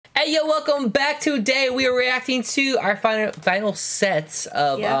Hey yo, welcome back. Today we are reacting to our final sets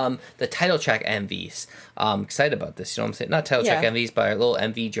of the title track MVs. Excited about this, you know what I'm saying? Not title track MVs, but our little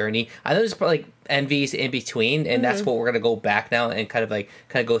MV journey. I know there's probably like MVs in between, and that's what we're gonna go back now and kind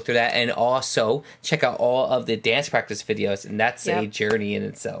of go through that, and also check out all of the dance practice videos, and that's a journey in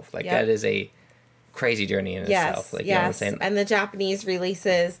itself. Like that is a crazy journey in itself. Like, you know what I'm saying? And the Japanese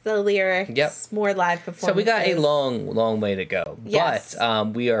releases, the lyrics, more live performances. So we got a long way to go. Yes.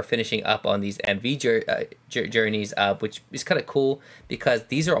 But we are finishing up on these MV journeys, which is kind of cool because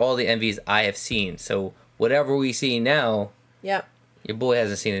these are all the MVs I have seen. So whatever we see now, your boy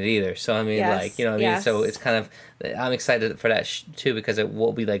hasn't seen it either. So I mean, like, you know what I mean? So it's kind of, I'm excited for that too, because it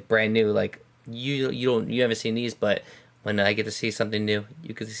will be like brand new. Like you haven't seen these, but when I get to see something new,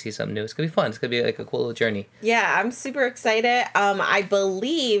 you get to see something new. It's gonna be fun. It's gonna be like a cool little journey. Yeah, I'm super excited. I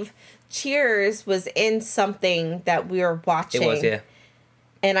believe Cheers was in something that we were watching. It was, yeah.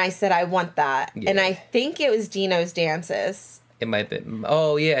 And I said, I want that. Yeah. And I think it was Dino's Dances. It might have been.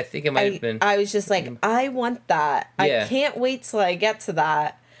 Oh, yeah, I think it might have been. I was just like, I want that. Yeah. I can't wait till I get to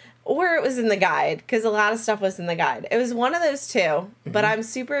that. Or it was in the guide, because a lot of stuff was in the guide. It was one of those two. But I'm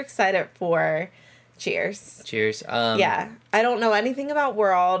super excited for Cheers. Yeah. I don't know anything about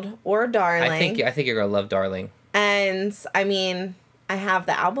World or Darling. I think you're gonna love Darling. And I mean, I have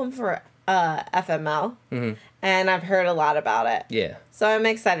the album for FML, and I've heard a lot about it. Yeah. So I'm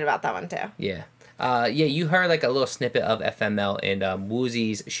excited about that one too. Yeah. You heard like a little snippet of FML in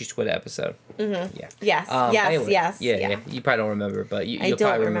Woozy's She's Twitter episode. Yeah. Yes. Anyway, yes. Yeah. You probably don't remember, but you'll don't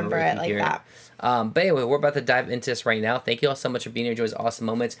probably remember it like that. But anyway, we're about to dive into this right now. Thank you all so much for being here. Enjoy these awesome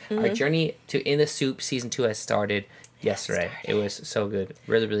moments. Our journey to In the Soup Season 2 has started yesterday. It was so good.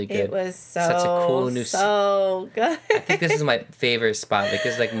 Really good. It was such a cool new so good. I think this is my favorite spot. Like,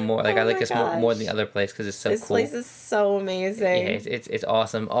 this is like more, like I like this more than the other place because it's so cool. This place is so amazing. Yeah, it's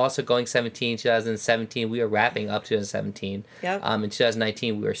awesome. Also, going 2017, we are wrapping up 2017. Yep. In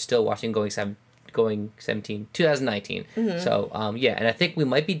 2019, we are still watching Going 2019. So yeah, and I think we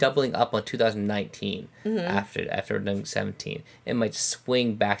might be doubling up on 2019 after doing 17. It might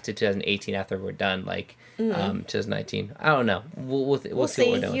swing back to 2018 after we're done, like 2019. I don't know. We'll see what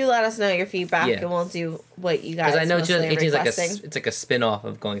we're doing. You let us know your feedback, and we'll do what you guys. Because I know 2018 is requesting. it's like a spin-off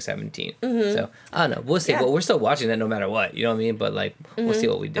of Going 17. So I don't know. We'll see. Well, we're still watching that no matter what. You know what I mean? But like, we'll see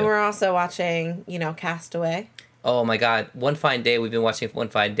what we do. And we're also watching, Castaway. Oh my God, One Fine Day. We've been watching One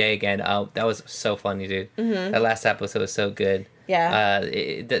Fine Day again. That was so funny, dude. That last episode was so good. Yeah.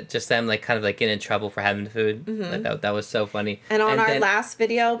 Just them like kind of like getting in trouble for having the food. Like that was so funny. And on our last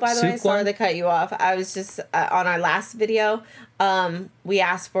video, by the way, sorry to cut you off. I was just on our last video. We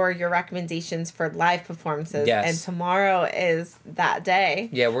asked for your recommendations for live performances. Yes. And tomorrow is that day.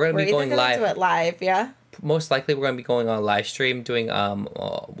 Yeah, we're gonna be going live. Do it live. Yeah. Most likely we're going to be going on live stream doing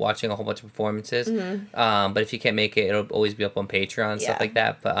watching a whole bunch of performances, but if you can't make it, it'll always be up on Patreon and stuff like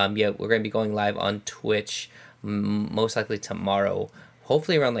that. But yeah, we're going to be going live on Twitch most likely tomorrow,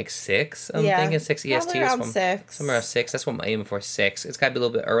 hopefully around like 6. I'm thinking 6 EST around 6. Somewhere around 6. That's what I'm aiming for. 6. It's got to be a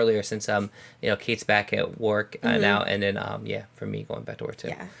little bit earlier since Kate's back at work now, and then yeah, for me going back to work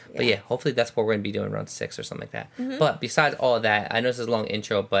too. But yeah, hopefully that's what we're gonna be doing around 6 or something like that. But besides all of that, I know this is a long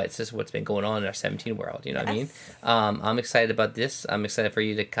intro, but it's just what's been going on in our 17 world. You know what I mean? I'm excited about this. I'm excited for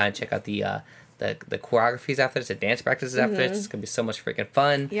you to kind of check out the choreographies after this, the dance practices after this. It's gonna be so much freaking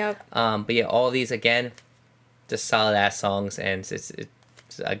fun. Yep. But yeah, all of these again, just solid ass songs, and it's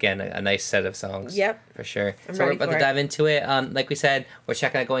again a nice set of songs. Yep. For sure. So we're about to dive into it. Like we said, we're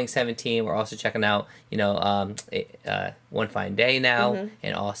checking out Going 17. We're also checking out, One Fine Day now,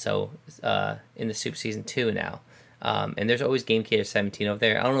 and also In the Soup Season 2 now. And there's always Game Cater 17 over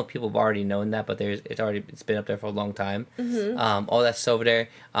there. I don't know if people have already known that, but it's been up there for a long time. All that's over there.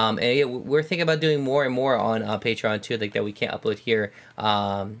 And yeah, we're thinking about doing more and more on Patreon too, like that we can't upload here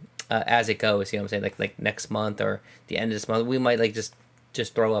as it goes. You know what I'm saying? Like next month or the end of this month, we might like just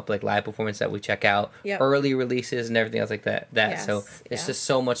throw up like live performance that we check out, early releases and everything else like that. So it's just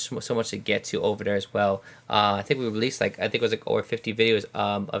so much to get to over there as well. I think we released it was like over 50 videos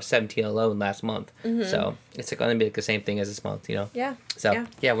of 17 alone last month. So it's going to be like the same thing as this month, Yeah. So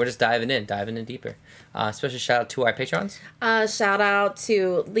yeah, we're just diving in deeper. Special shout out to our patrons. Shout out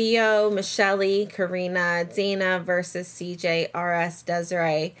to Leo, Michelle, Karina, Dana versus CJ, RS,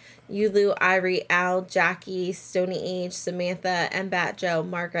 Desiree, Yulu, Irie, Al, Jackie, Stony Age, Samantha, Mbat, Joe,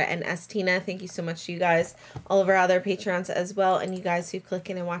 Margaret, and Estina. Thank you so much to you guys, all of our other patrons as well, and you guys who click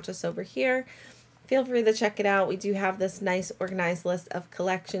in and watch us over here. Feel free to check it out. We do have this nice organized list of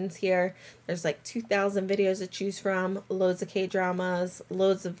collections here. There's like 2,000 videos to choose from, loads of K-dramas,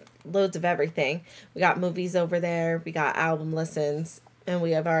 loads of everything. We got movies over there. We got album listens, And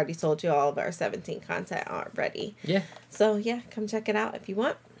we have already told you all of our 17 content already. Yeah. So, yeah, come check it out if you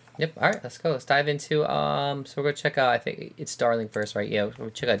want. Yep. All right, let's go. Let's dive into, so we're going to check out, I think it's Darl+ing first, right? Yeah, we'll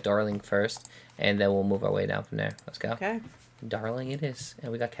check out Darl+ing first, and then we'll move our way down from there. Let's go. Okay. Darl+ing it is.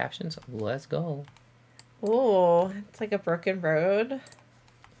 And we got captions. Let's go. Oh, it's like a broken road.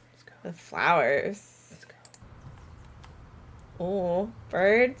 Let's go. With flowers. Let's go. Oh,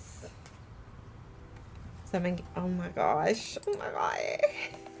 birds. Something. Oh my gosh. Oh my god.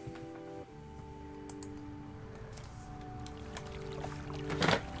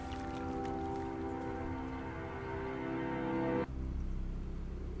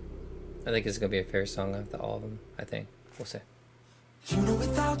 I think it's going to be a fair song after all of them, I think. We'll see. You know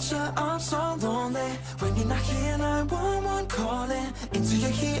without you I'm so lonely. When you're not here 911 calling. Into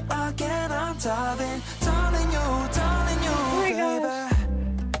your heat again I'm diving. Darling you, baby.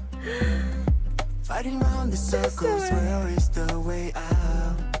 Fighting round the circles, where is the way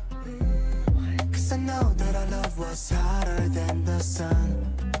out? Cause I know that our love was hotter than the sun.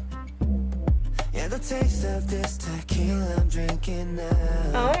 Yeah, the taste of this tequila I'm drinking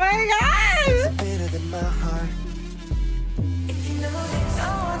now. Oh my god! It's bitter than my heart. If you know this, I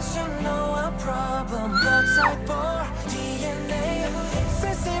want you to know a problem. Blood type or DNA.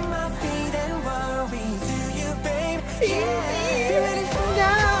 Pressing my feet and worry. Do you, babe? Yeah. Be ready for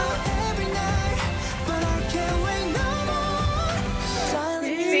now every night. But I can't wait no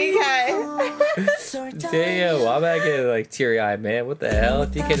more. Damn, why am I getting like teary-eyed, man? What the hell?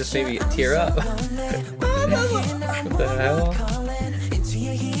 DK just made me tear up. What the hell?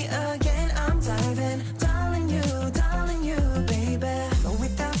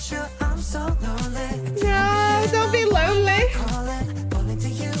 No, don't be lonely.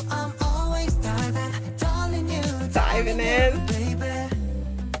 Diving in.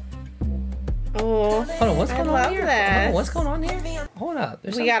 Oh, Hold on, what's going on here? this. Hold on, what's going on here? Hold up.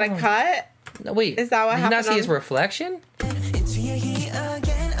 There's We got a something going on. cut. No, wait. Is that what Did you happened not see on- his reflection?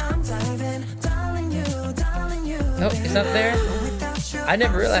 No, it's not there. I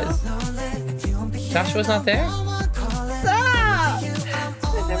never realized. Joshua's not there? Stop!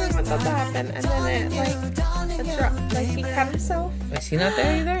 I never want that to happen. And then it dropped, like he cut himself. Is he not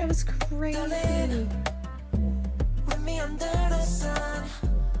there either? It was crazy.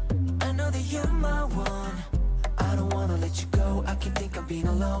 I don't wanna let you go. I can think I'm being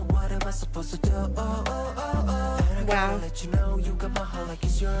alone. What am I supposed to do? Wow. Let you know you got my heart like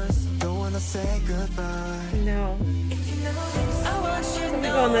it's yours. Don't wanna say goodbye. No. I want you to We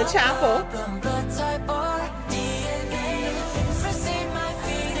go in the chapel. blood type or DNA. Pressing my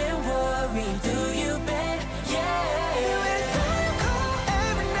feet and worry. Do you, babe? Yeah. You ready for a call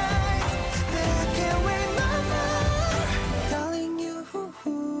every night? But I can't wait no more. Darling you,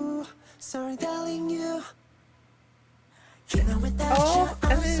 sorry darling you. You know without Oh, you,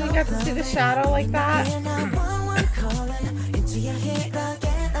 and then you got to see the shadow like that. into your head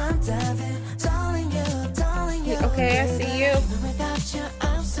again, I'm diving. Darling you. Okay, I see you. Without you,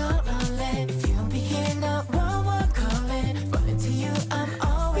 I'm so lonely. If you don't be here, now one calling. Falling to you, I'm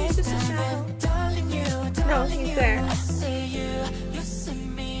always Just a diving. shadow. Darling you, No, he's there. I see you, you see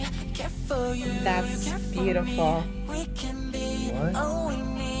me. Care for you, That's you care for beautiful. me. We can be What? all we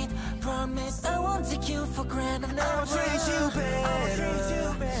need. Promise I won't take you for granted. I'll treat you better.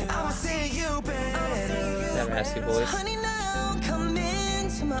 I will see you better. That raspy voice. Honey, now come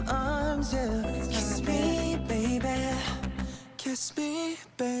into my arms, yeah. Kiss me, baby. Kiss me,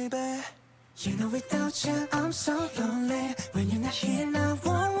 baby. You know without you, I'm so lonely. When you're not here, now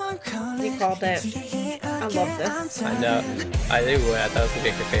one calling. You called it. I love this. I know. I knew what. I thought it was going to be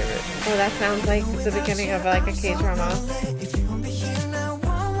your favorite. Oh, that sounds like the beginning of like a K-drama. If you won't be here, now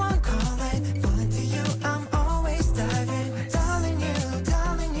one calling. Falling to you, I'm always diving. Darling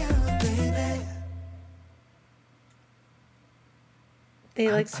you, baby.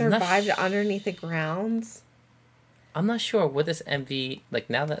 They like I'm not survived underneath the grounds. I'm not sure what this MV, like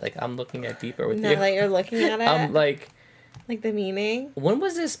now that like I'm looking at deeper with Now you. that you're looking at it, I'm like, the meaning. when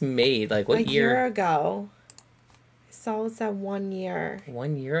was this made? Like what A year year? ago. I saw it's at 1 year.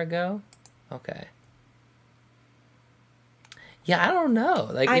 1 year ago? Okay. Yeah, I don't know.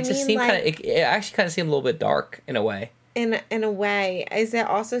 Like I it just mean, seemed like- kind of. It actually kind of seemed a little bit dark in a way. In a way, is it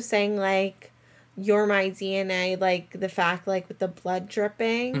also saying like you're my DNA, like the fact like with the blood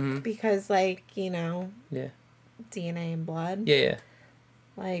dripping Mhm. because like Yeah. DNA and blood, Yeah.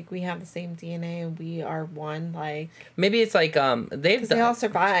 like we have the same DNA and we are one, like Maybe it's like they've 'cause they all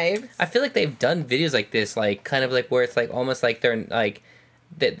survived. I feel like they've done videos like this, like kind of like where it's like almost like they're like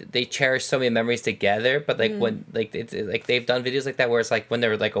they cherish so many memories together, but like when like it's like they've done videos like that where it's like when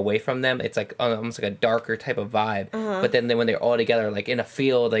they're like away from them, it's like almost like a darker type of vibe. But then when they're all together, like in a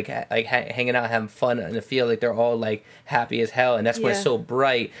field, like hanging out, having fun in the field, like they're all like happy as hell, and that's when it's so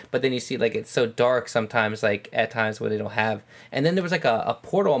bright. But then you see like it's so dark sometimes, like at times where they don't have. And then there was like a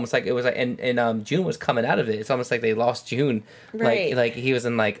portal, almost like it was like and June was coming out of it. It's almost like they lost June, like he was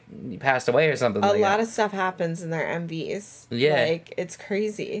in like he passed away or something. A lot of stuff happens in their MVs. Yeah, like it's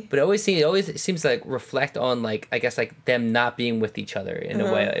crazy. But it always seems to like reflect on like I guess like them not being with each other in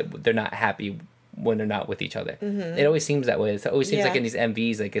a way. They're not happy when they're not with each other. It always seems that way. It always seems like in these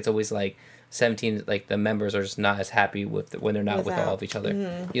MVs, like it's always like 17, like the members are just not as happy with when they're not with all of each other.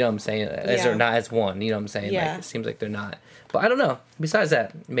 You know what I'm saying? As they're not as one. You know what I'm saying? Like it seems like they're not. But I don't know. Besides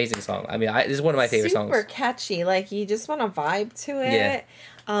that, amazing song. I mean, this is one of my favorite songs. Super catchy. Like you just want to vibe to it. Yeah.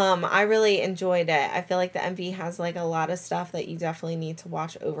 I really enjoyed it. I feel like the MV has like a lot of stuff that you definitely need to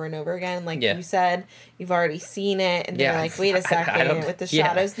watch over and over again. Like you said, you've already seen it, and you're like, wait a second, with the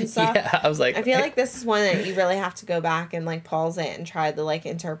shadows and stuff. Yeah, I was like, I feel like this is one that you really have to go back and like pause it and try to like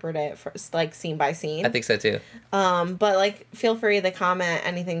interpret it for like scene by scene. I think so too. But like, feel free to comment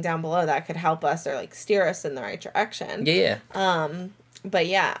anything down below that could help us or like steer us in the right direction. Yeah. But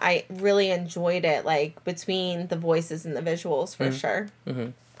yeah, I really enjoyed it, like, between the voices and the visuals, for sure.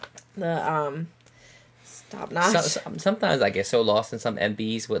 The, top notch. Sometimes I get so lost in some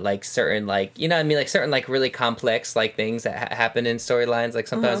MVs with, like, certain, like, you know what I mean? Like, certain, like, really complex, like, things that happen in storylines. Like,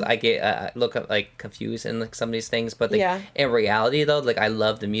 sometimes I get, look up, like, confused in, like, some of these things. But, like, in reality, though, like, I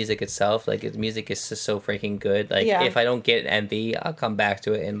love the music itself. Like, the music is just so freaking good. Like, if I don't get an MV, I'll come back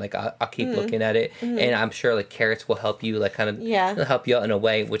to it and, like, I'll keep looking at it. And I'm sure, like, CAIT will help you, like, kind of help you out in a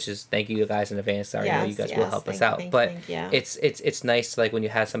way, which is, thank you guys in advance. I already know you guys will help us out. But it's nice, like, when you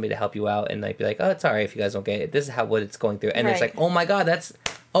have somebody to help you out and, like, be like, oh, it's all right if you guys don't get it. This is what it's going through. And it's like, oh my God, that's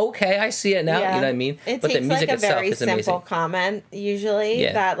okay. I see it now. You know what I mean? It takes, the music like, a very simple comment, usually,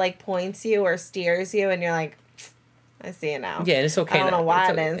 that, like, points you or steers you, and you're like, I see it now. Yeah, and it's okay. I don't know why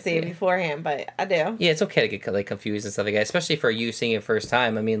I didn't see it beforehand, but I do. Yeah, it's okay to get like confused and stuff like that, especially for you seeing it first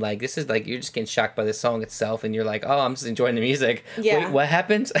time. I mean, like, this is like you're just getting shocked by the song itself, and you're like, oh, I'm just enjoying the music. Yeah. Wait, what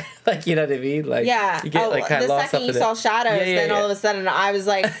happens? Like, you know what I mean? Like, you get like kind of lost up in it. The second you saw Shadows, then all of a sudden I was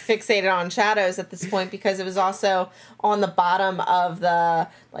like fixated on Shadows at this point because it was also on the bottom of the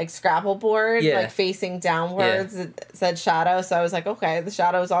like Scrabble board, like facing downwards. It said shadow, so I was like, okay, the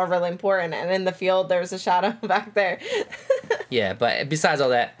shadows are really important. And in the field, there was a shadow back there. Yeah, but besides all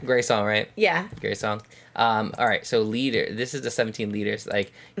that, great song, right? Yeah, great song. All right, so leader. This is the 17 leaders.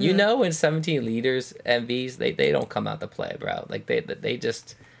 Like you know, when 17 leaders MVs, they don't come out to play, bro. Like they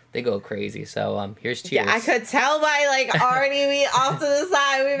just. They go crazy. So here's cheers. Yeah, I could tell by like already we off to the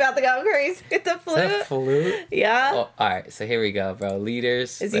side. We about to go crazy with the flute. Is that flute? Yeah. Oh, all right. So here we go, bro.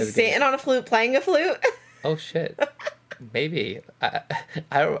 Leaders. Is he sitting on a flute playing a flute? Oh shit. Maybe. I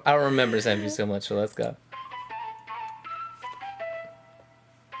don't remember this MV so much. So let's go.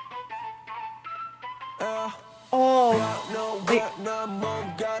 Oh.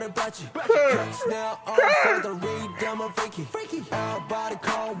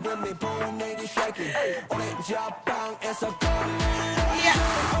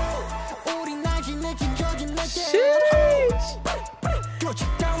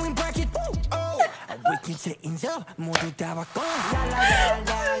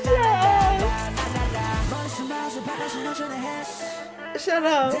 Shut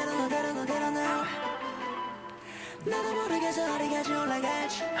up.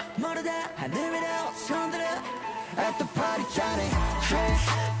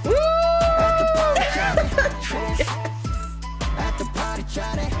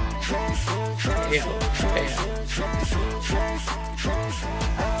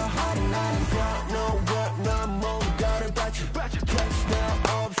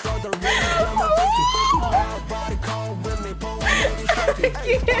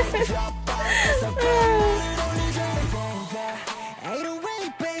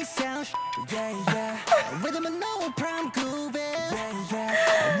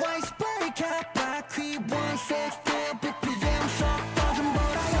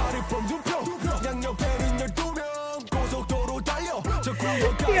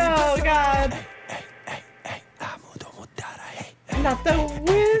 Yo, God. Not the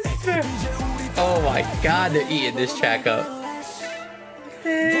whisper. Oh my God, they're eating this track up.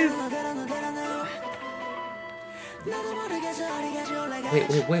 Wait.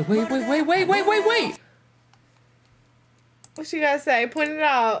 What you gotta say? Point it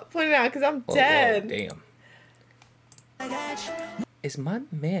out, because I'm dead. Damn. Is my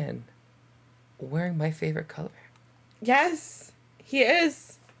man wearing my favorite color? Yes. He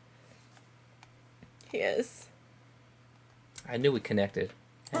is. He is. I knew we connected.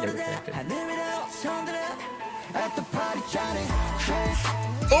 I knew we connected.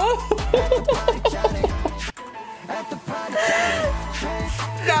 Oh!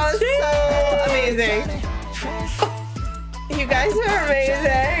 That was so amazing. You guys are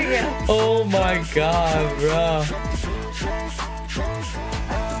amazing. Oh my god, bro.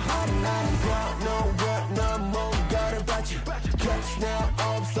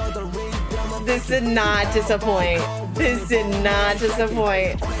 This did not disappoint. This did not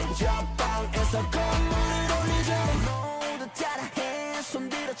disappoint.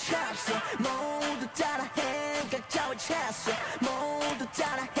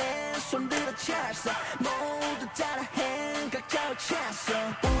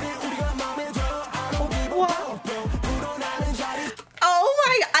 Oh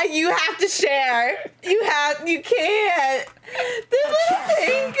my god, you have to share. You can't. This little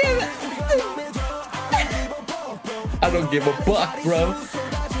thing is... I don't give a buck, bro.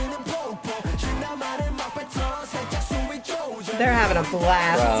 They're having a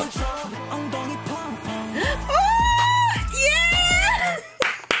blast. Bro. Oh, yeah!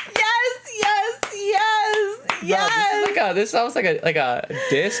 Yes! Bro, this sounds like a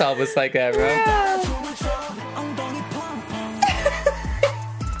diss almost like that, bro. Yeah.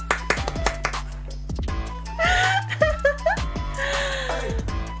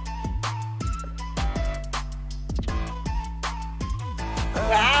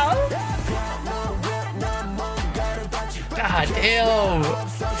 Wow. God damn.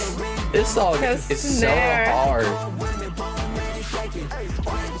 This song is so hard.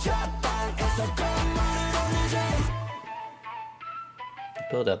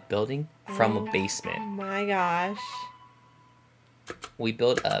 Build a building from a basement. Oh my gosh. We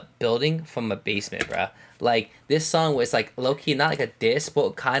built a building from a basement, bro. Like, this song was like low-key, not like a diss,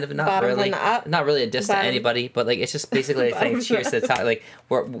 but kind of not Bottom really. from the up. Not really a diss to anybody, but like it's just basically like saying cheers to the top. Like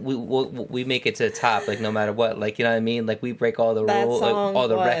we make it to the top, like no matter what. Like, you know what I mean? Like, we break all the rules, all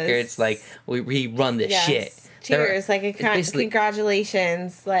the records. Like, we run this shit. Cheers, like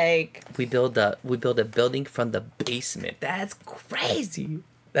congratulations, like we build a building from the basement. That's crazy.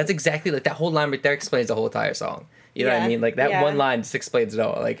 That's exactly like that whole line right there explains the whole entire song. You know what I mean? Like that one line just explains it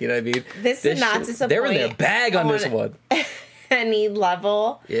all. Like, you know what I mean? This is not disappointing. They're in their bag on this one. Any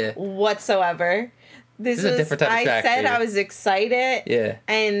level whatsoever. This is a different type of track. I said I was excited. Yeah.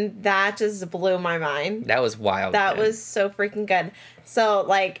 And that just blew my mind. That was wild. That was so freaking good. So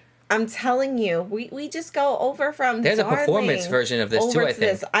like I'm telling you, we just go over from There's a performance version of this too, I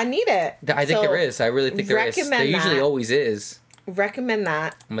think. I need it. I think there is. I really think there is. There usually always is. Recommend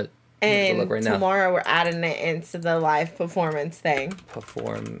that. I'm gonna look right now. Tomorrow we're adding it into the live performance thing.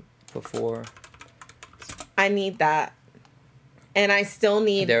 I need that. And I still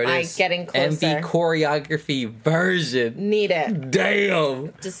need my Getting Closer. MV choreography version. Need it.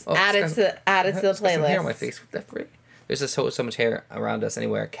 Damn. Just add it to the playlist. Some hair on my face. What the frick? There's just so much hair around us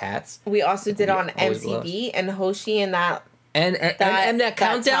anywhere. Cats. We also did on MTV and Hoshi and that. And that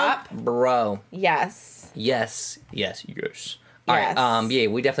countdown, bro. Yes. All right, yeah,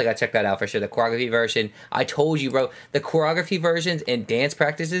 we definitely gotta check that out for sure. The choreography version. I told you, bro, the choreography versions and dance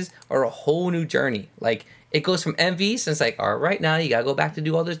practices are a whole new journey. Like, it goes from MVs, and it's like, all right, now you gotta go back to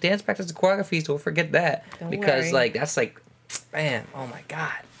do all those dance practices and choreographies. Don't forget that. Because like, that's like, man, oh my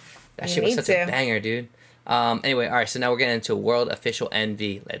God. That shit was such a banger, dude. Anyway, all right, so now we're getting into World Official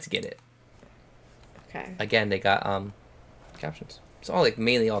NV. Let's get it. Okay. Again, they got captions. It's all like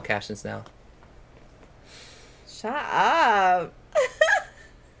mainly all captions now. Shut up.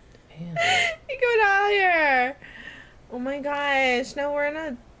 Damn. You go down here. Oh my gosh. No, we're in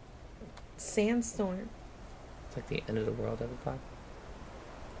a sandstorm. It's like the end of the world every time.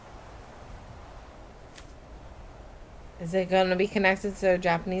 Is it going to be connected to a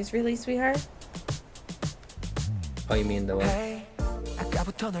Japanese release we heard? Oh, you mean the one? Okay.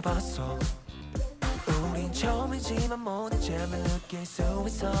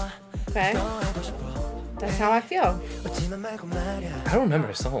 That's how I feel. I don't remember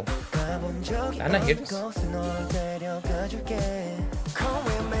the song. Did I not hear this?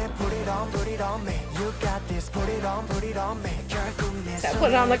 That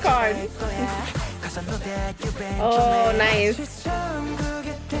put it on the card. Oh, nice.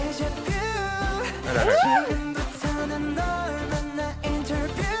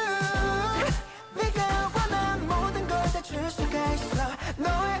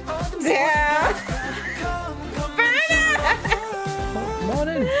 Yeah.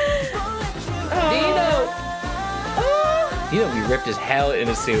 Morning. Oh. Dino be ripped as hell in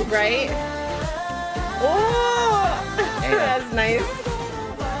a suit. Right? Oh. That's nice.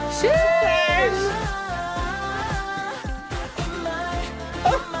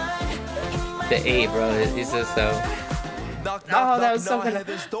 The 8, bro. He's just so. Oh, that was so good. Okay.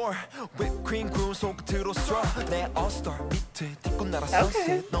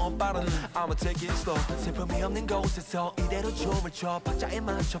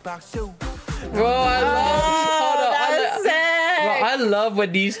 Bro, I love. Bro, I love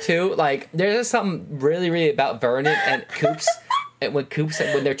when these two, like, there's just something really about Vernon and Coops. And when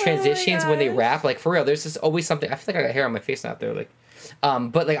their transitions, when they rap, like, for real, there's just always something. I feel like I got hair on my face now, there, like,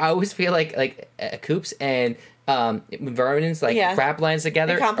 but like I always feel like Coops and Vernon's like rap lines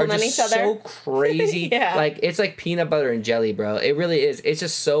together are just so crazy. Like it's like peanut butter and jelly, bro. It really is. It's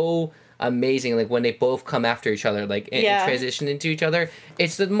just so amazing. Like when they both come after each other, like and transition into each other.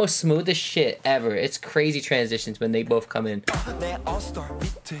 It's the most smoothest shit ever. It's crazy transitions when they both come in. God,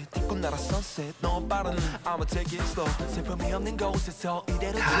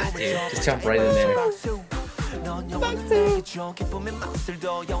 dude, just jump right in there.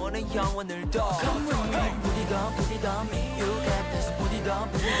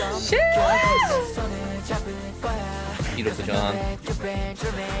 Beautiful John.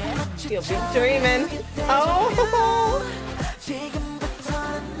 You'll be dreaming. Oh.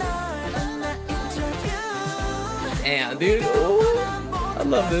 Damn, dude. Oh, I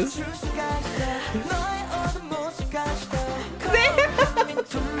love this.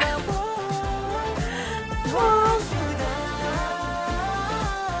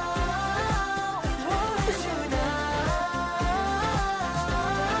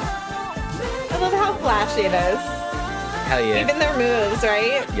 I love how flashy it is. Hell yeah. Even their moves,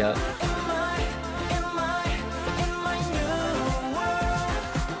 right? Yup.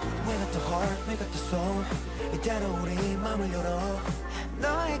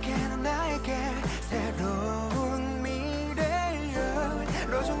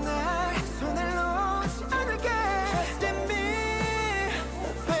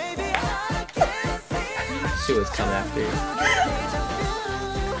 She was coming after you.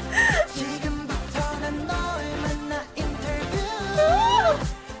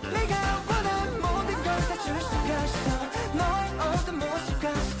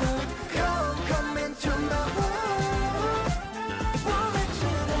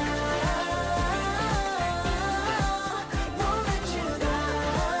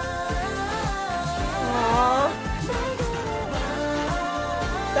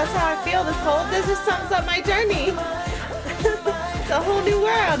 That's how I feel. This just sums up my journey. It's a whole new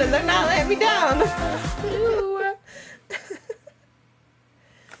world, and they're not letting me down.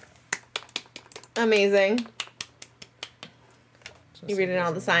 Amazing. You reading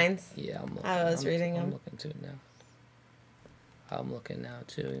all the signs? Yeah, I was reading them. I'm looking to it now. I'm looking now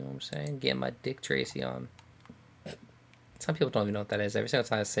too. You know what I'm saying? Getting my Dick Tracy on. Some people don't even know what that is. Every single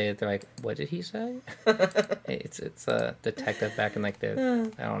time I say it, they're like, "What did he say?" It's a detective back in like the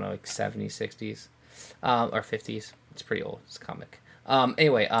I don't know, like 70s, 60s, or 50s. It's pretty old. It's a comic.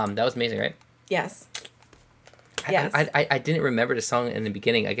 Anyway, that was amazing, right? Yes. Yes. I didn't remember the song in the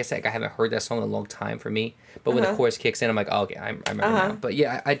beginning. I guess like, I haven't heard that song in a long time for me. But when the chorus kicks in, I'm like, oh, okay, I remember now. But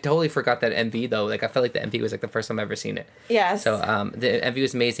yeah, I totally forgot that MV though. Like I felt like the MV was like the first time I've ever seen it. Yes. So the MV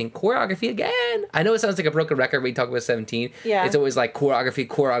was amazing. Choreography again. I know it sounds like a broken record when you talk about 17. Yeah. It's always like choreography.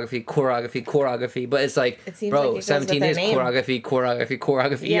 But it's like, bro, like 17 is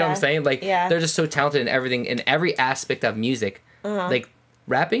choreography. You know what I'm saying? Like they're just so talented in everything, in every aspect of music. Like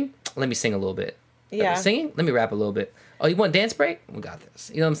rapping, let me sing a little bit. Yeah. Singing, let me rap a little bit. Oh, you want dance break? We got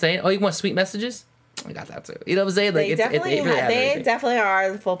this. You know what I'm saying? Oh, you want sweet messages? I got that too. You know what I'm saying? Like they definitely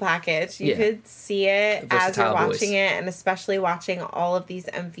are the full package. You could see it as you're watching it, and especially watching all of these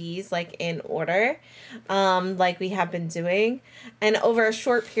MVs like in order, like we have been doing, and over a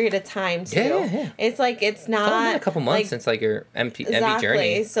short period of time too. Yeah. It's like it's not been a couple months since like your MV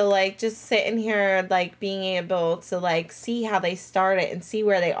journey. So like just sitting here like being able to like see how they started and see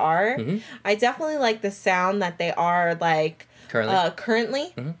where they are. I definitely like the sound that they are like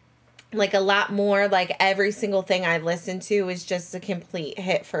currently. Like a lot more, like every single thing I listened to was just a complete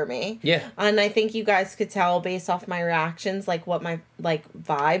hit for me. Yeah. And I think you guys could tell based off my reactions, like what my like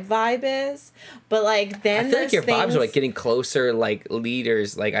vibe is. But like then I feel like your vibes are like getting closer, like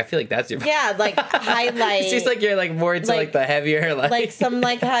leaders. Like I feel like that's your vibe. Yeah, like highlight. It seems like you're like more into like the heavier like some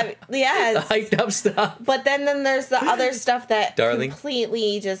like heavy the hyped up stuff. But then there's the other stuff that Darl+ing.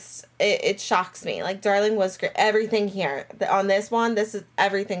 Completely just it shocks me. Like Darl+ing was great. Everything here on this one,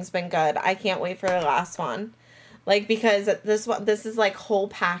 everything's been good. I can't wait for the last one. Like because this is like whole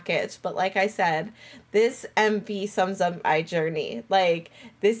package, but like I said, this MV sums up my journey. Like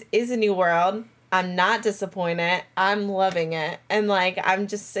this is a new world. I'm not disappointed. I'm loving it. And, like, I'm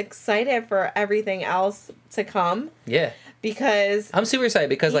just excited for everything else to come. Yeah. Because I'm super excited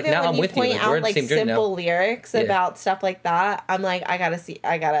because, like, now I'm with you. Like, we're in the same journey now. Simple lyrics about stuff like that. I'm like, I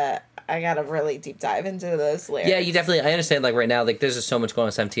gotta really deep dive into those lyrics. Yeah, you definitely. I understand. Like right now, like there's just so much going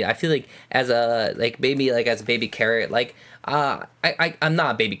on 17. I feel like as a as a baby carrot, like I'm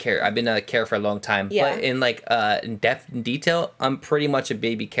not a baby carrot. I've been a carrot for a long time. Yeah. But in depth and detail, I'm pretty much a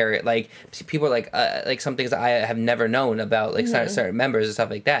baby carrot. Like people are like some things that I have never known about, like certain members and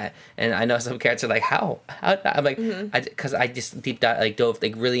stuff like that. And I know some carrots are like, how I'm like, because I just dove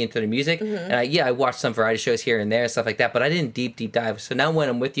like really into the music. And I watched some variety shows here and there and stuff like that. But I didn't deep dive. So now when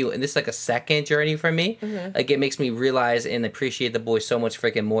I'm with you, and this is like a second journey for me, like it makes me realize and appreciate the boys so much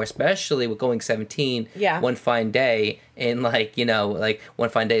freaking more, especially with going 17. One fine day. And like one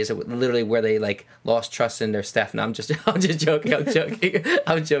fine day is literally where they like lost trust in their staff. And I'm just joking.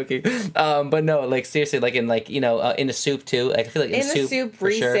 I'm joking. But no, like seriously, like in in the soup too. Like I feel like in the soup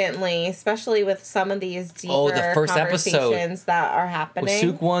recently, especially with some of these deeper the first conversations episode that are happening. With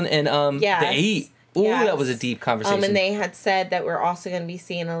Souk 1 and the 8. Ooh, that was a deep conversation. And they had said that we're also going to be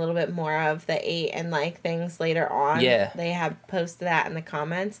seeing a little bit more of the 8 and like things later on. Yeah, they had posted that in the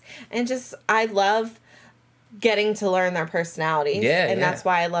comments, and just I love getting to learn their personalities. And that's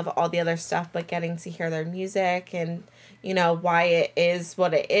why I love all the other stuff, but getting to hear their music and why it is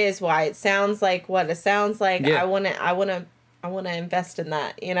what it is, why it sounds like what it sounds like. I want to invest in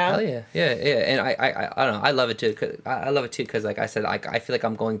that, Hell yeah. And I don't know, I love it too. Cause like I said, I feel like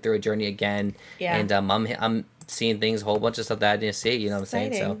I'm going through a journey again. And I'm seeing things, a whole bunch of stuff that I didn't see. You know what I'm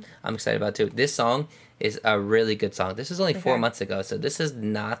saying? So I'm excited about it too. This song is a really good song. This is only 4 months ago, so this is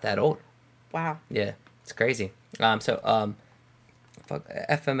not that old. Wow. Yeah. It's crazy. Fuck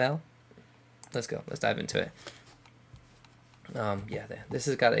FML. Let's go. Let's dive into it. This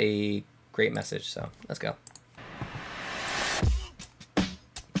has got a great message, so let's go.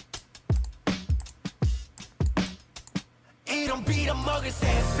 I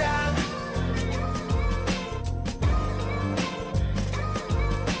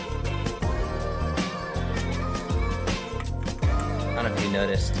don't know if you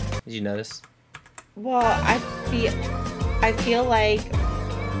noticed. Did you notice? Well, I feel like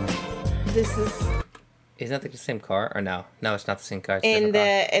this is. Isn't that the same car or no? No, it's not the same car. It's in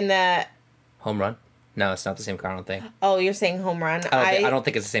the Home Run. No, it's not the same car. I don't think. Oh, you're saying Home Run. I don't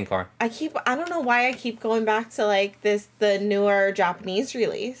think it's the same car. I don't know why I keep going back to like the newer Japanese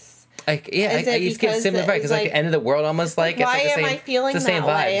release. It's getting similar vibe because like the end of the world almost like. Why it's like the same, am I feeling the same that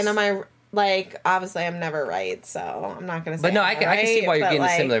way? vibes. And am I? Like, obviously, I'm never right, so I'm not gonna say. But no, I can see why you're getting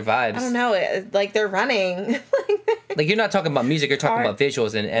like, similar vibes. I don't know, like they're running. Like you're not talking about music, you're talking about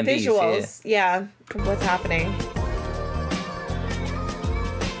visuals and MVs. Visuals, yeah. What's happening?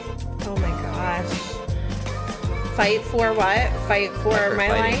 Oh my gosh! Fight for what? Fight for my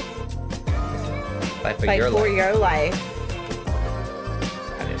life. Fight for your life.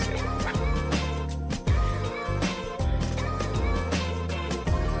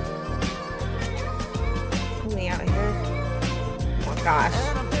 Gosh.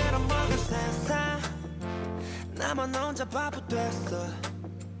 나만 혼자 바보 됐어.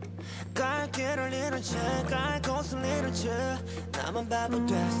 깔기를 잃은 채 깔곳을 잃은 채 나만 바보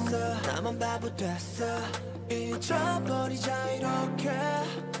됐어. 잊어버리자 이렇게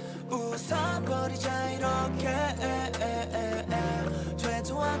웃어버리자 이렇게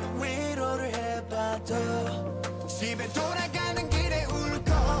되도 않는 위로를 해봐도 집에 돌아가는 길에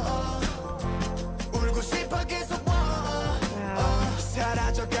울고 싶어 계속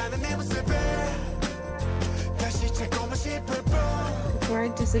사라져가는 내 모습을 다시 찾고만 싶을 뿐 Before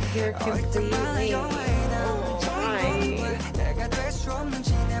I disappear completely. Oh my. 내가 될 수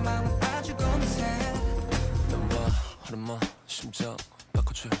없는지 내 마음은 아주 검색 너와 흐름아 심장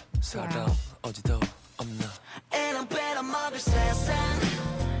바꿔줄 사람 어디도 없나 And I'm better 먹을 세상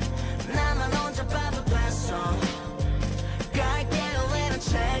나만 혼자 바보 됐어 갈 길을 잃은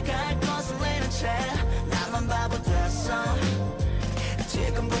채 갈 곳을 잃은 채 나만 바보 됐어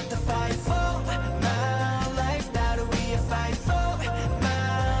지금부터 fight for my life 나를 위해 fight for my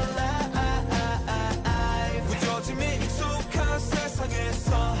life 무뎌짐이 익숙한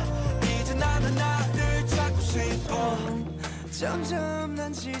세상에서 이제 나는 나를 찾고 싶어 점점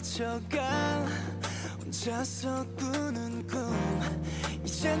난 지쳐가 혼자서 꾸는 꿈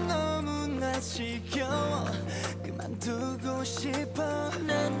이제 너무나 지겨워 그만두고 싶어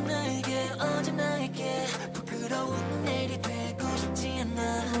난 나에게 어제 나에게 부끄러운 일이 되고 싶지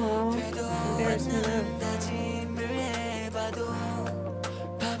않아 되도 않는 다짐을 해봐도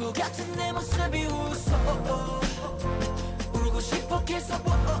바보 같은 내 모습이 웃어 울고 싶어 계속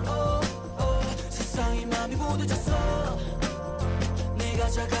모두 졌어 내가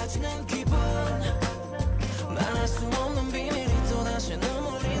작아지는 기분 말할 수 없는 비밀이 또다시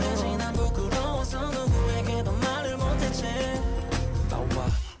눈물이 나지 난 부끄러워서 누구에게도 말을 못했지 나와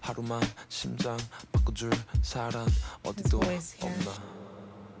하루만 심장 바꿔줄 사람 어디도 없나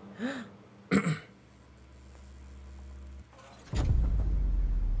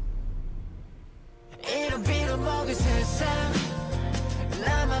이런 비를 먹을 세상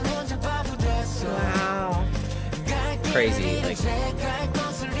나만 혼자 바보 됐어 Wow. Crazy, like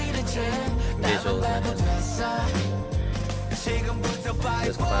visuals and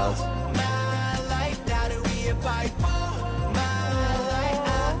those clouds.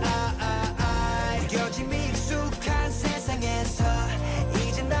 느껴짐이 익숙한 세상에서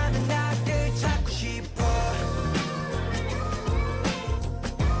이제 나는 나를 찾고 싶어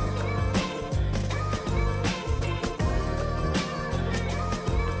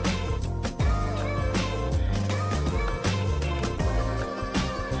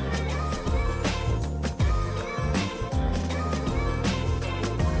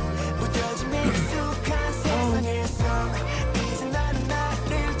느껴짐이 익숙한 세상에서 이제 나는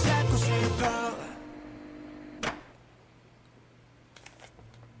나를 찾고 싶어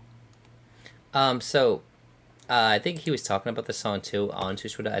So, I think he was talking about the song too on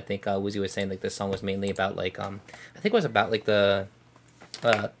Tushwada. I think Woozy was saying like the song was mainly about like I think it was about like the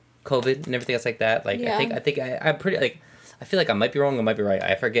COVID and everything else like that. Like Yeah. I'm pretty like I feel like I might be wrong, I might be right.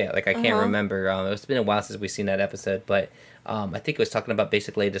 I forget. Like I can't remember. It's been a while since we've seen that episode, but I think it was talking about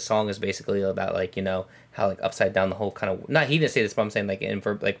basically the song is basically about like how like upside down the whole kind of not he didn't say this, but I'm saying like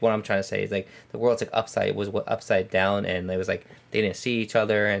like what I'm trying to say is like the world's like upside down, and it was like they didn't see each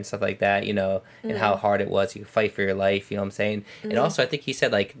other and stuff like that, and how hard it was. You fight for your life, you know what I'm saying? And also I think he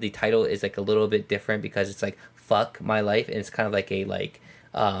said like the title is like a little bit different because it's like fuck my life, and it's kind of like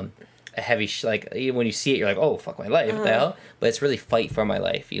a heavy like when you see it you're like, oh fuck my life, what the hell, but it's really fight for my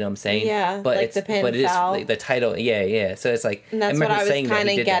life, you know what I'm saying? Yeah, but like it's the pen but it is fell. like the title, yeah, so it's like And that's what I was kind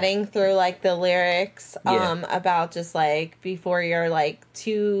of getting through like the lyrics about just like before you're like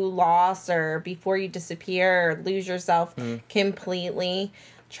too lost or before you disappear or lose yourself completely,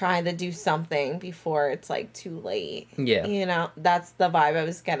 try to do something before it's like too late. Yeah, that's the vibe I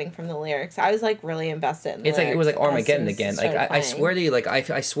was getting from the lyrics. I was like really invested in the it's like it was like lyrics Armageddon as soon as again. it Like started I swear to you, like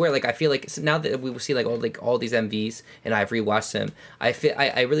I swear, like I feel like now that we will see like all these MVs and I've rewatched them, I feel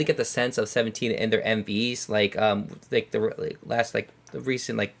I really get the sense of 17 and their MVs like the last like the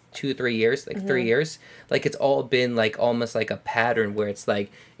recent like 2-3 years, like 3 years, like it's all been like almost like a pattern where it's like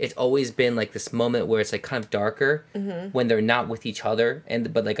it's always been like this moment where it's like kind of darker when they're not with each other,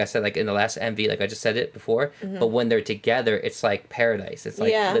 but like I said, like in the last MV, like I just said it before, but when they're together it's like paradise. It's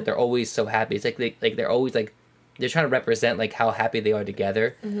like that they're always so happy. It's like they're always like they're trying to represent like how happy they are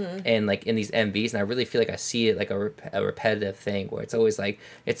together, and like in these MVs, and I really feel like I see it like a repetitive thing where it's always like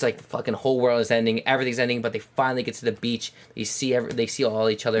it's like the fucking whole world is ending, everything's ending, but they finally get to the beach, they see all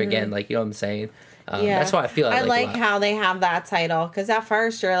each other again, like you know what I'm saying? That's why I feel I like how they have that title, because at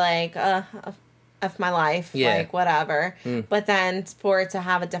first you're like F my life, like whatever, but then for it to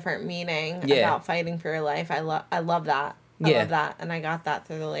have a different meaning about fighting for your life, I love that. I love that, and I got that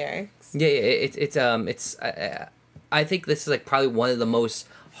through the lyrics. I think this is like probably one of the most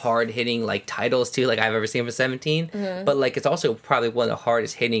hard hitting like titles too like I've ever seen for 17, but like it's also probably one of the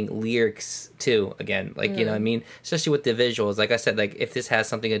hardest hitting lyrics too, again, like you know what I mean, especially with the visuals. Like I said, like if this has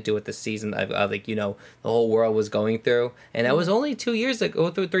something to do with the season of like the whole world was going through, and that was only 2 years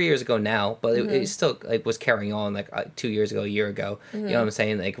ago, 3 years ago now, but it still like was carrying on like 2 years ago, a year ago, you know what I'm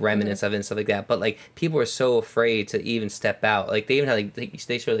saying, like remnants of it and stuff like that. But like people were so afraid to even step out, like they even had like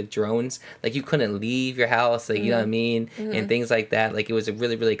they showed like drones, like you couldn't leave your house, like you know what I mean, and things like that. Like it was a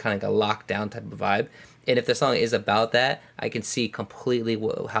really kind of like a lockdown type of vibe. And if the song is about that, I can see completely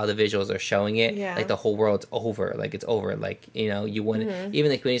how the visuals are showing it. Like the whole world's over. Like it's over. Like, you wouldn't,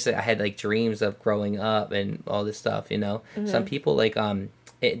 even like when you say I had like dreams of growing up and all this stuff, some people like,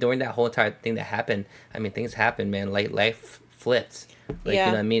 during that whole entire thing that happened, I mean, things happen, man. Like life flipped. Like, you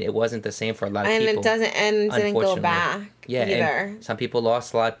know what I mean? It wasn't the same for a lot of people. And it didn't go back either. And some people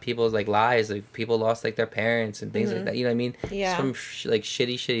lost a lot of people's like lives. Like people lost like their parents and things like that. You know what I mean? Yeah. From like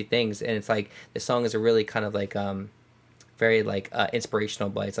shitty things. And it's like the song is a really kind of like very like inspirational,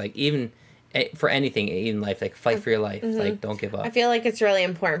 but it's like even for anything in life, like fight for your life. Like don't give up. I feel like it's really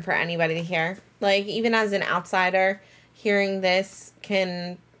important for anybody to hear. Like even as an outsider, hearing this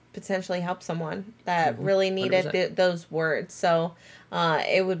can potentially help someone that really needed those words. So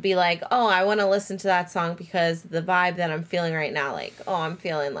it would be like, oh, I want to listen to that song because the vibe that I'm feeling right now, like, oh, I'm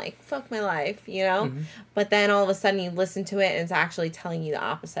feeling like fuck my life, But then all of a sudden you listen to it and it's actually telling you the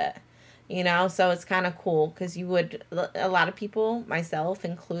opposite, you know? So it's kind of cool because a lot of people, myself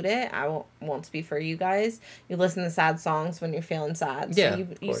included, I won't speak for you guys, you listen to sad songs when you're feeling sad. Yeah, so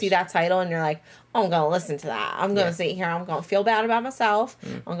you see that title and you're like, oh, I'm going to listen to that. I'm going to sit here, I'm going to feel bad about myself,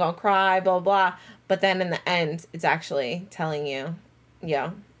 I'm going to cry, blah, blah. But then in the end, it's actually telling you,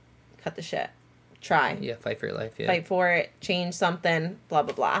 yo, cut the shit. Try. Yeah, fight for your life. Yeah. Fight for it. Change something. Blah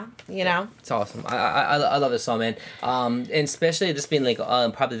blah blah. You know. It's awesome. I love this song, man. And especially this being like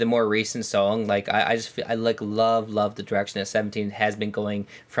probably the more recent song. Like I just feel I like love the direction that 17 has been going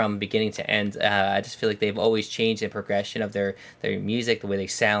from beginning to end. I just feel like they've always changed the progression of their music, the way they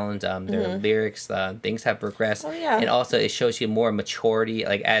sound, their lyrics. Things have progressed. Oh yeah. And also it shows you more maturity.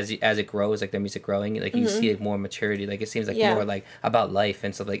 Like as it grows, like their music growing, like you see like more maturity. Like it seems like more like about life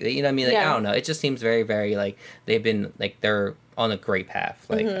and stuff like that. You know what I mean? Like I don't know. It just seems very very like they've been like they're on a great path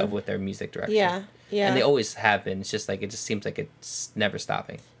like of with their music direction. Yeah And they always have been. It's just like it just seems like it's never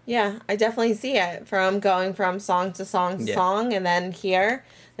stopping. Yeah, I definitely see it from going from song to song to song, and then here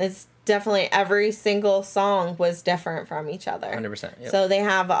it's definitely every single song was different from each other. 100%. Yep. So they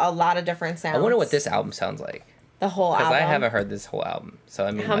have a lot of different sounds. I wonder what this album sounds like. The whole album. Because I haven't heard this whole album. So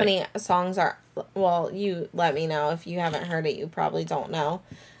I mean, how many songs are? Well, you let me know if you haven't heard it. You probably don't know.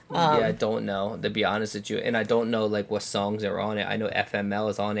 Yeah, I don't know, to be honest with you. And I don't know, like, what songs are on it. I know FML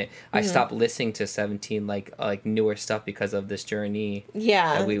is on it. I stopped listening to 17, like newer stuff because of this journey.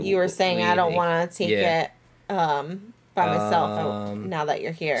 Yeah, you were saying I don't want to take it by myself now that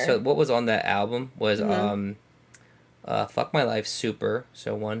you're here. So what was on that album was Fuck My Life, Super.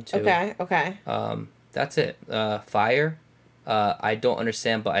 So 1, 2. Okay. That's it. Fire, I Don't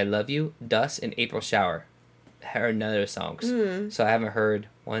Understand But I Love You, Dust, and April Shower. Heard none of those songs. So I haven't heard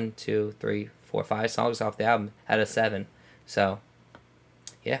 1, 2, 3, 4, 5 songs off the album out of 7. So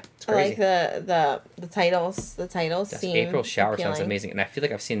yeah, it's crazy. I like the titles. The titles seem April Shower appealing. sounds amazing, and I feel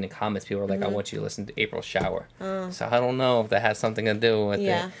like I've seen in the comments people are like, I want you to listen to April Shower. So I don't know if that has something to do with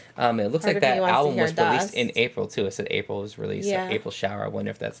it. It looks like that album was released in April too. It said April was released. Like April Shower. I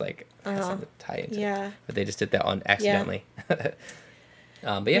wonder if that's like has something to tie into it. But they just did that on accidentally. But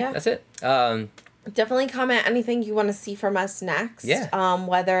yeah, that's it. Definitely comment anything you want to see from us next.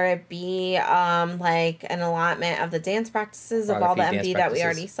 Whether it be like an allotment of the dance practices of all the MV that we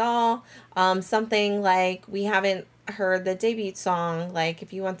already saw. Something like we haven't heard the debut song. Like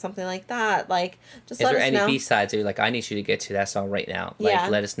if you want something like that, like just let us know. Is there any B-sides that you're like, I need you to get to that song right now? Like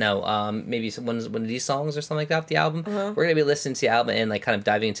let us know. Maybe one of these songs or something like that off the album. We're gonna be listening to the album and like kind of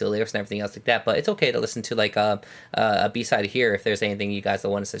diving into the lyrics and everything else like that. But it's okay to listen to like a B-side here if there's anything you guys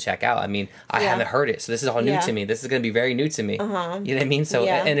want us to check out. I mean, I haven't heard it, so this is all new to me. This is gonna be very new to me. You know what I mean? So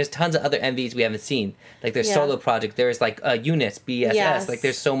and there's tons of other MVs we haven't seen. Like there's solo project. There's like units, BSS. Like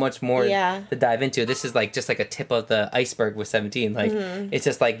there's so much more to dive into. This is like just like a tip of the iceberg with 17. Like it's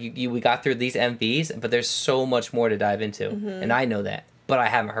just like we got through these MVs, but there's so much more to dive into, and I know that, but I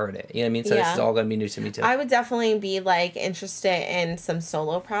haven't heard it. You know what I mean? So this is all gonna be new to me too. I would definitely be like interested in some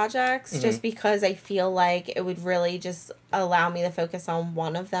solo projects, just because I feel like it would really just allow me to focus on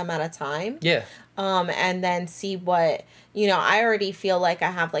one of them at a time. Yeah. And then see what, you know, I already feel like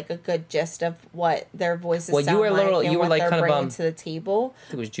I have like a good gist of what their voices sound like. You were like kind of to the table.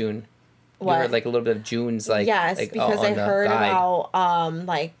 I think it was June. What? You heard like a little bit of June's like because I heard about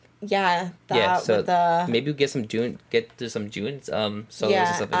so with the maybe we get some June's solos and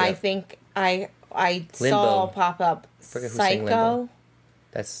stuff like that. I think I saw pop up Psycho.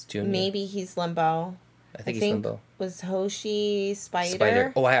 That's June. Maybe he's Limbo. I think he's Limbo. Was Hoshi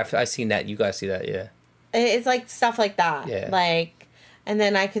Spider? Oh, I've seen that. You guys see that? Yeah. It's like stuff like that. Yeah. Like, and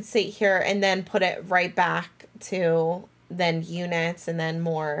then I could sit here and then put it right back to then units and then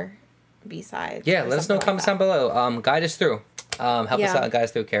more B-sides. Yeah, let us know in comments down below. Guide us through. Help us out and guide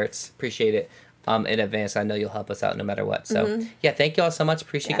us through, Carrots. Appreciate it. In advance, I know you'll help us out no matter what. So, yeah, thank you all so much.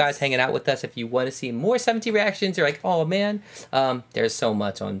 Appreciate you guys hanging out with us. If you want to see more 17 reactions, you're like, oh, man, there's so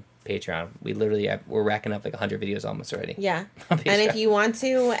much on Patreon. We're racking up like 100 videos almost already. Yeah. And if you want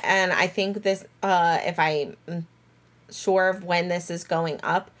to, and I think this, if I'm sure of when this is going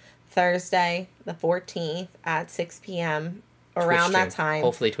up, Thursday, the 14th at 6 p.m., around that time,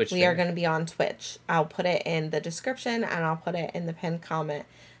 hopefully Twitch we are going to be on Twitch. I'll put it in the description and I'll put it in the pinned comment.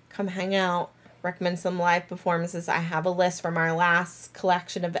 Come hang out, recommend some live performances. I have a list from our last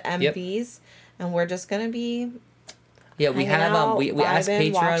collection of MVs, and we're just going to be we have we asked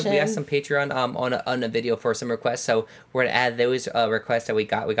Patreon. We asked some Patreon on a video for some requests, so we're gonna add those requests that we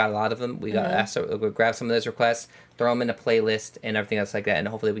got. We got a lot of them. We got asked, so we'll grab some of those requests, throw them in a playlist and everything else like that, and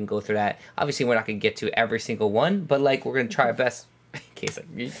hopefully we can go through that. Obviously, we're not gonna get to every single one, but like we're gonna try our best. In case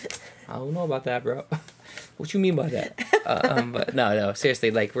I don't know about that, bro. What you mean by that? But no,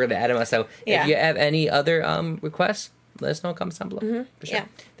 seriously, like we're gonna add them up. So if you have any other requests, let us know in comments down below. For sure. Yeah.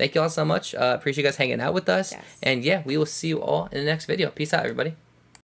 Thank you all so much. Appreciate you guys hanging out with us. Yes. And yeah, we will see you all in the next video. Peace out, everybody.